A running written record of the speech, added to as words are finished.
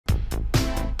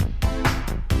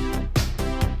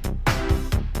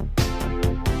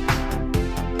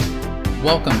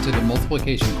Welcome to the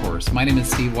multiplication course. My name is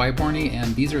Steve Wyborny,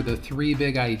 and these are the three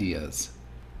big ideas.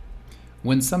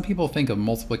 When some people think of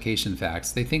multiplication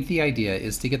facts, they think the idea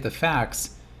is to get the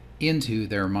facts into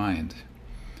their mind.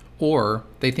 Or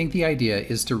they think the idea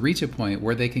is to reach a point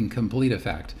where they can complete a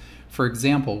fact. For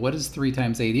example, what is 3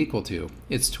 times 8 equal to?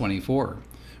 It's 24.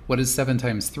 What is 7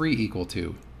 times 3 equal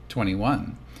to?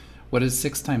 21. What is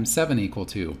 6 times 7 equal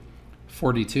to?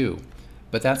 42.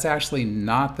 But that's actually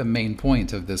not the main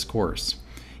point of this course.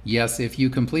 Yes, if you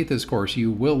complete this course, you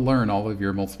will learn all of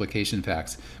your multiplication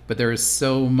facts, but there is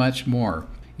so much more.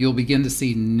 You'll begin to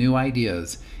see new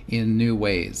ideas in new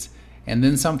ways. And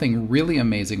then something really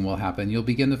amazing will happen. You'll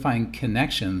begin to find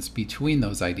connections between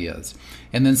those ideas.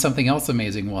 And then something else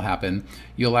amazing will happen.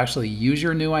 You'll actually use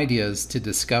your new ideas to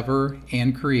discover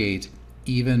and create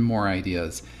even more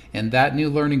ideas. And that new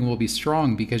learning will be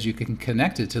strong because you can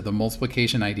connect it to the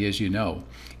multiplication ideas you know.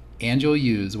 And you'll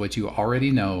use what you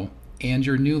already know and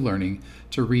your new learning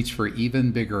to reach for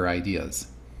even bigger ideas.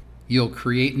 You'll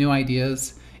create new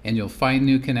ideas and you'll find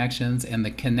new connections, and the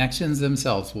connections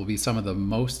themselves will be some of the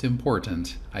most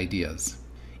important ideas.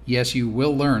 Yes, you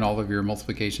will learn all of your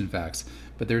multiplication facts,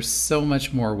 but there's so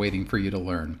much more waiting for you to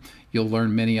learn. You'll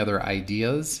learn many other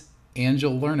ideas, and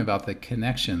you'll learn about the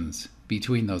connections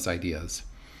between those ideas.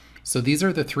 So these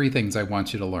are the three things I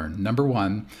want you to learn. Number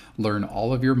 1, learn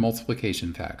all of your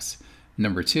multiplication facts.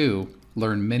 Number 2,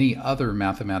 learn many other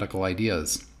mathematical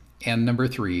ideas. And number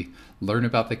 3, learn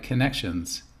about the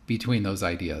connections between those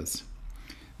ideas.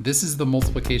 This is the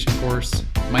multiplication course.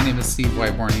 My name is Steve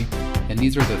Wyborny, and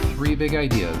these are the three big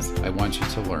ideas I want you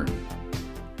to learn.